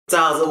大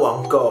家好，我是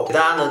王狗。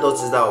大家呢都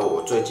知道，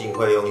我最近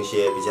会用一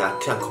些比较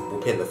像恐怖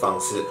片的方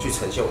式去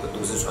呈现我的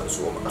都市传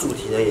说嘛。主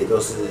题呢也都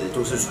是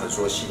都市传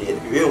说系列的，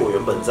因为我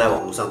原本在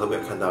网络上都没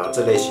有看到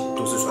这类型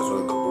都市传说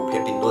的恐怖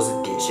片，顶多是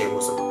碟仙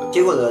或什么的。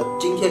结果呢，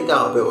今天刚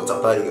好被我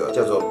找到一个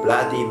叫做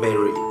Bloody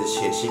Mary 的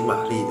血腥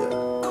玛丽的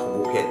恐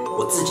怖片，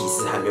我自己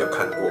是还没有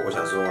看过。我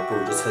想说，不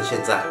如就趁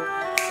现在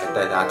来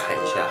带大家看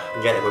一下，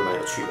应该也会蛮有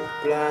趣的。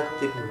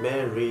Bloody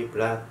Mary,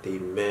 Bloody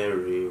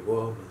Mary，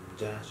 我们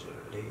在这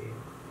里。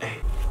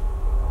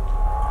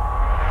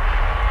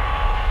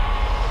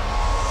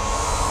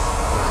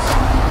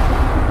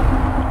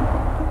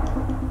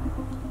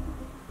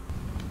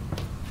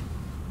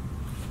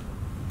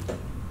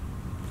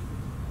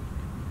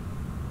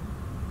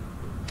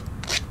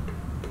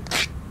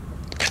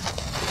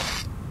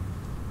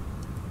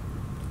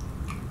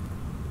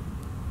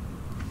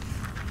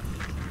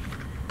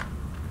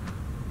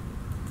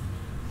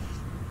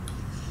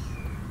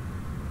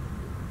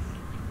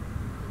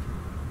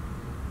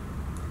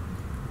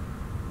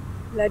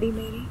Bloody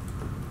Mary.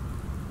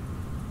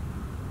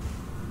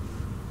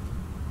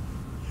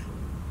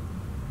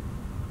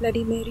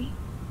 Bloody Mary.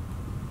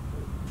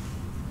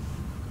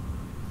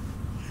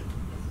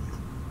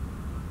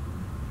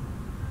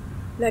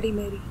 Bloody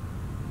Mary.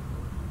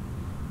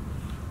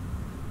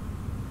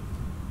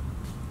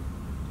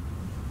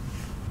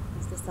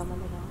 Is there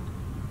someone around?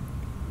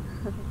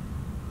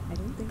 I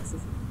don't think so.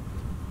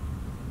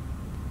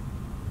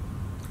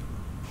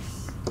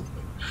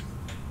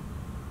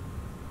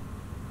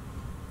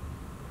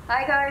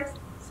 Hi guys,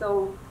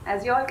 so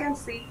as you all can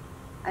see,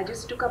 I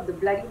just took up the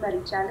Bloody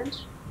Mary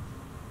challenge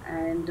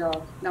and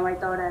now I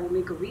thought I'll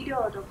make a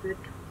video out of it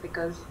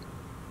because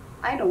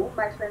I know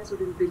my friends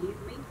wouldn't believe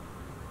me.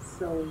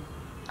 So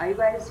are you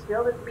guys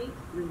here with me?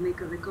 We'll make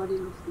a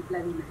recording of the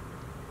Bloody Mary.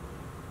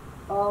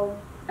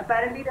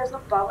 Apparently there's no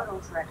power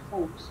also at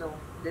home, so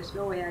there's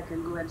no way I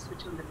can go and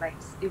switch on the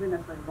lights even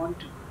if I want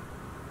to.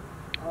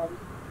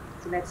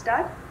 So let's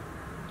start.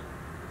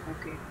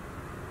 Okay.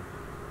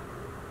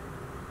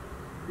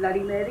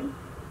 Bloody Mary.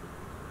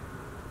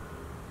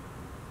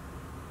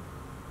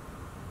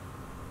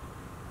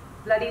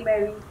 Bloody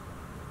Mary.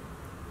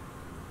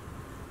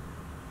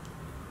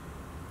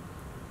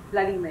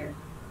 Bloody Mary.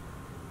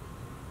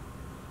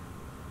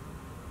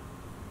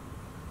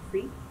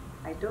 See,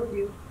 I told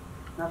you,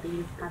 nothing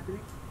is happening.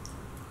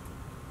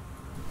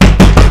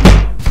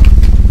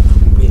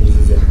 片就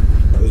是这样，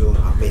就说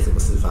好没什么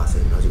事发生，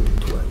然后就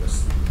突然有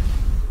事。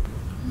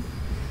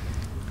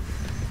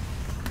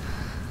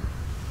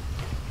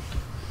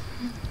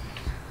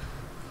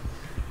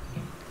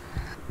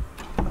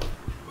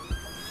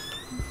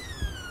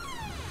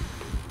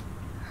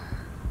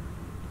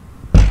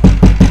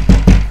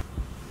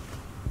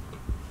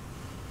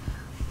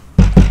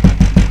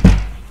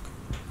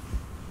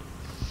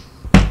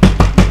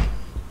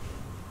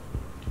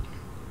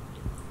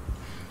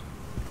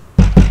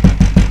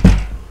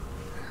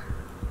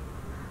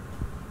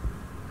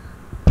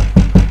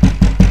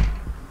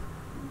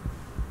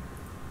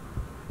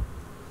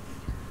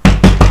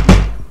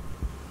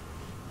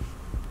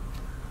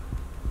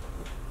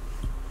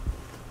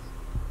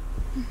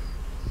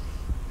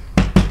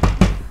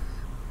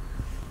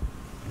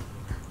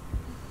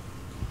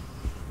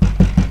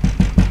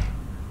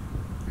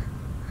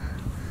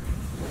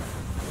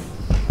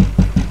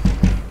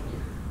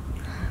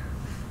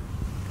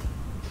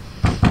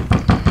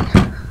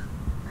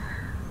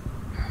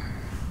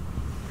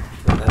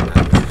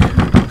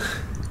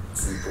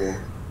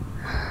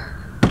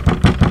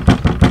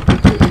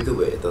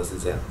都是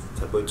这样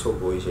子，才不会错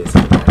过一些什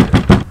么好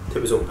的。特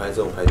别是我们拍这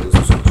种拍都市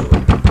传说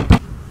的。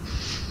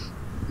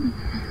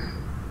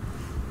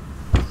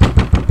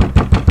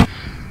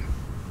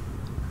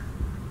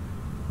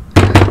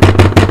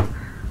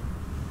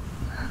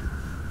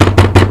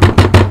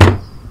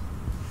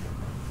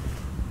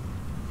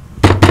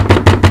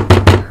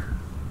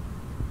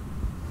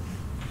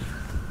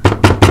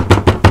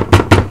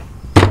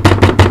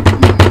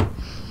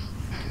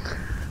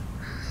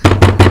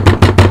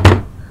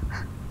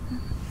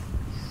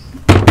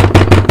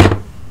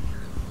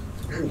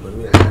门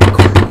面很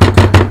恐怖，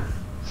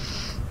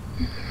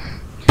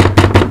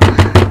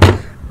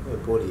有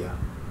玻璃啊。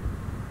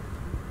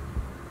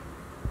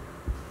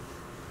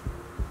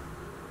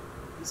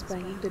He's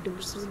banging the door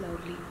so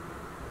loudly.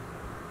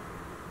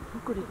 Who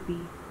could it be?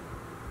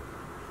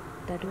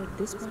 That at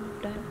this point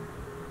of time?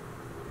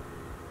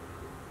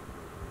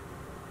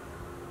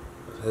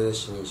 他在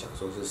心里想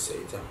说是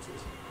谁这样子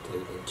在这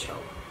边敲。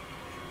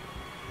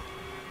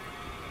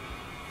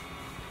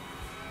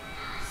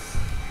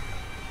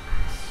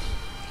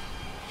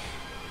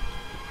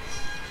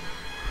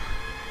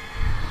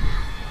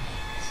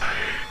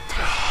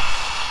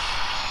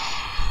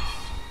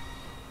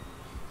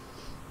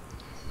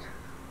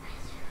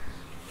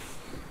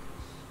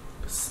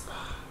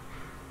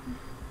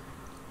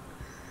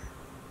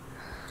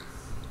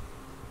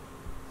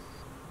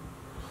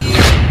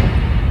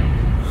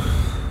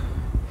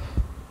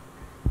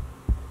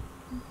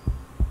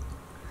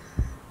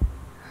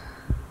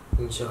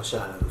音效下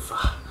人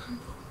法。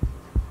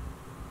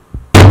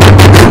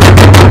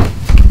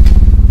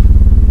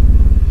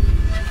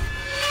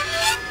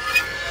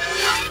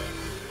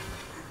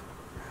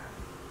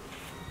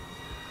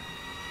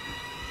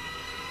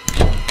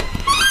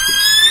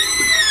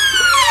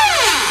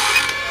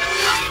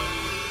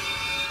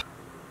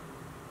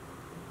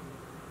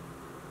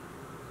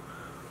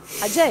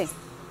Ajay,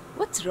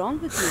 what's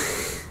wrong with you?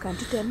 Can't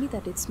you tell me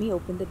that it's me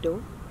open the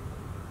door?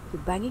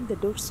 You're banging the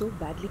door so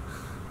badly.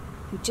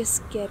 You just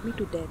scared me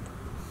to death.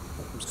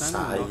 I'm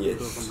standing on the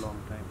door for a long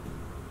time.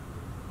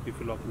 If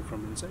you lock me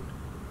from inside,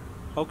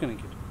 how can I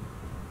get it?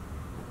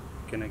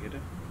 Can I get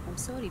it? I'm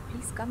sorry,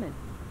 please come in.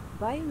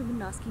 Why are you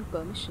even asking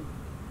permission?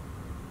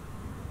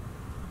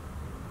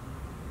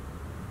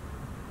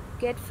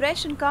 Get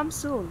fresh and come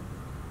soon.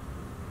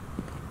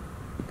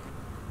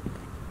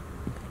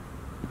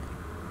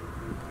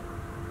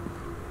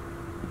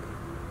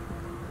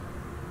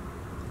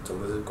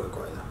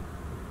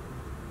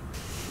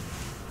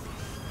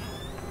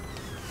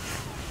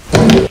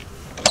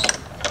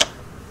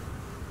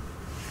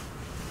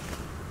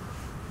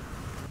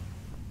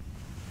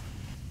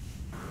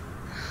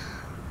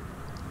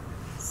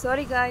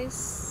 Sorry guys,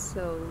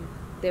 so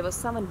there was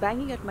someone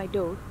banging at my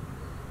door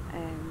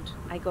and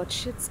I got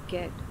shit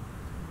scared.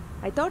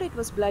 I thought it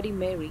was Bloody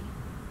Mary,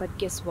 but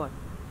guess what?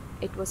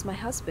 It was my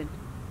husband.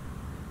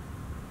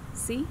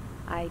 See,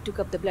 I took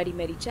up the Bloody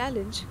Mary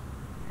challenge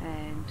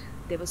and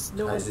there was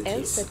no one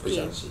else that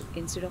came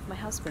instead of my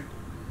husband.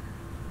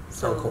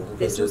 So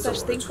there's no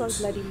such thing called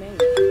Bloody Mary.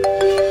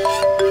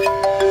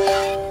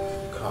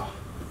 靠！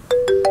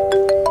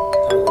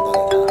他如果打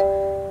给他，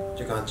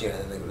就刚刚进来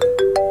的那个人。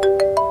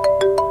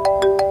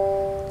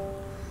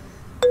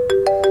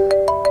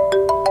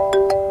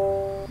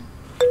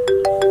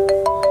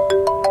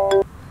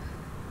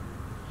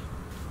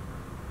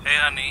 Hey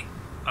honey,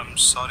 I'm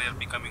sorry I'll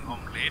be coming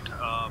home late.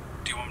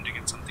 Do you want me to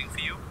get something for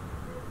you?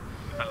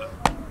 Hello.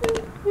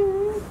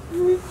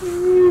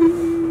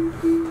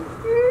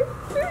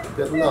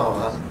 不要闹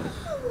啊！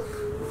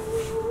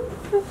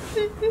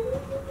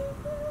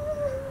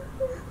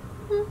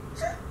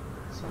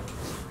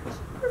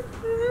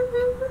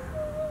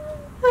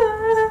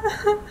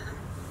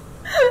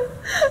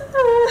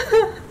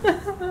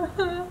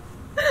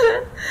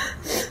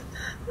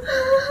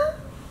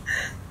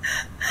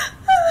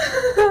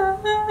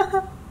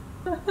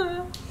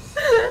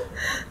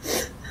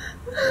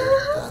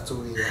大家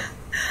注意啊！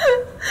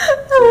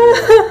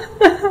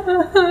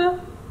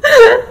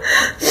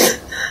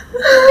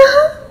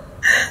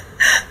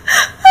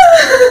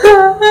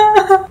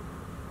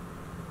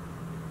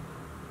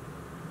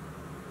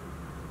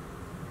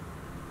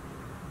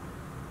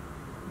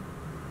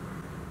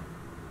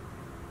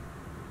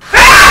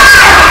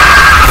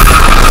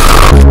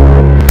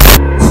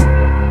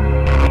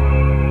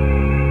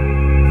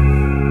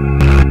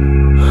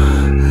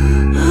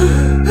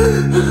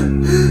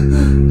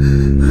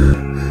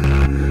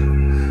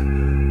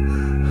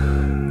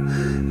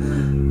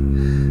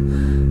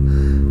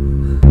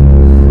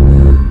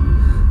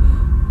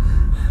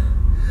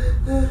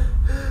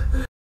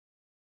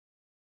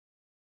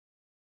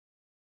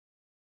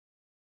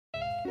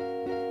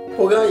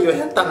我刚刚以为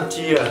它宕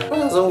机了，我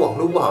想说网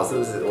络不好是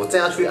不是？我正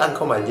要去按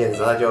空白键的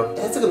时候，它就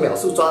这个秒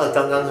数抓的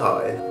刚刚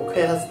好我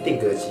看一下是定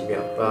格几秒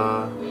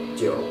，8、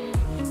9、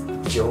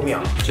9秒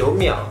，9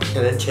秒。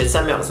可能前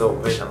3秒的时候我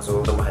们会想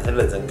说，我们还在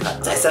认真看，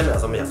在3秒的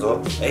时候我们想说，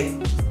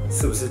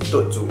是不是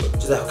顿住了？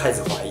就是要开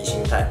始怀疑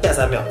心态。下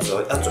3秒的时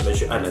候要准备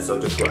去按的时候，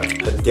就突然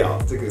很屌，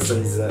这个设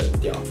计师很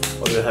屌，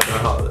我觉得还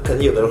蛮好的。可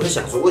能有的人会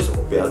想说，为什么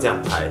不要这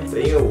样拍？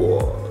对，因为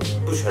我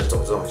不喜欢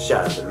走这种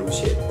吓人的路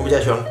线，我比较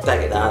喜欢带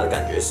给大家的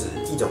感觉是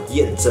一种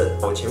验证。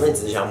我前面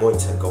只是想模拟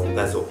成功，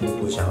但是我并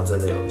不想要真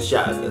的有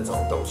吓人的这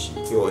种东西，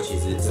因为我其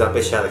实知道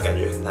被吓的感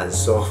觉很难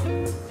受。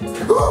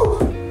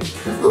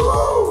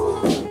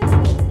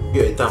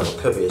有一段我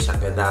特别想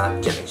跟大家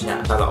讲一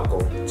下，她老公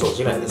走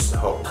进来的时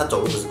候，她走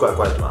路不是怪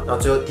怪的吗？然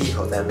后最后低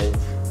头在那边。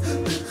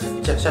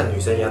像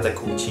女生一样在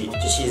哭泣，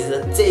就其实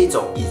呢这一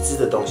种已知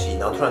的东西，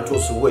然后突然做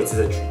出未知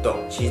的举动，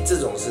其实这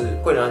种是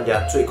会让人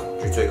家最恐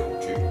惧、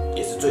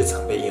也是最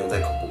常被应用在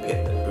恐怖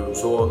片的。比如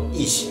说《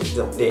异形》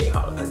这种电影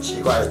好了，很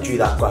奇怪的巨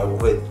大怪物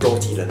会攻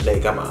击人类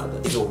干嘛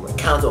的？其实我们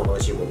看到这种东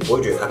西，我们不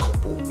会觉得它恐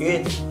怖，因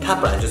为它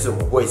本来就是我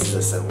们未知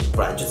的生物，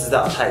本来就知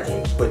道它已经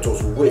会做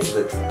出未知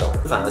的举动，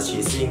反而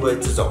其实是因为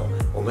这种。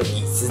我们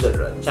已知的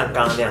人，像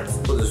刚刚那样子，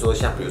或者说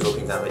像比如说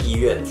平常的医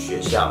院、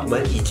学校，我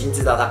们已经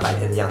知道他白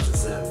天的样子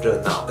是很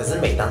热闹，可是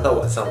每当到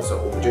晚上的时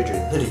候，我们就觉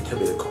得那里特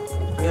别的恐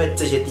怖，因为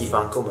这些地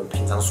方跟我们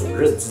平常所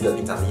认知的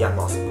平常的样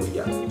貌是不一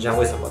样的。就像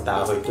为什么大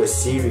家会对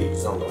Siri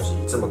这种东西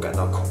这么感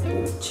到恐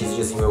怖，其实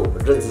就是因为我们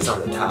认知上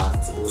的它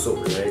只不过是我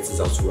们人类制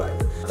造出来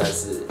的，但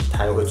是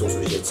它又会做出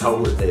一些超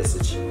乎人类的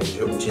事情，我们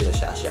就无限的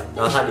遐想。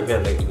然后它里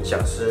面的那个音响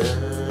是。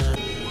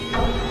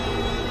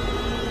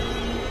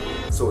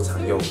是我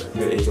常用的，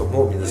有一种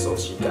莫名的熟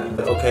悉感。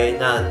OK，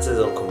 那这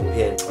种恐怖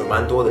片有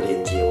蛮多的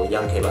连接，我一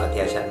样可以把它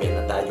贴在下面，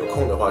那大家有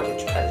空的话可以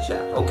去看一下。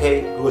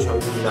OK， 如果喜欢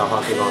这频道的话，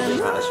可以帮我点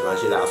开，喜欢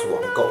谢谢大家收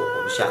网购，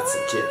我们下次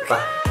见，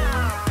拜。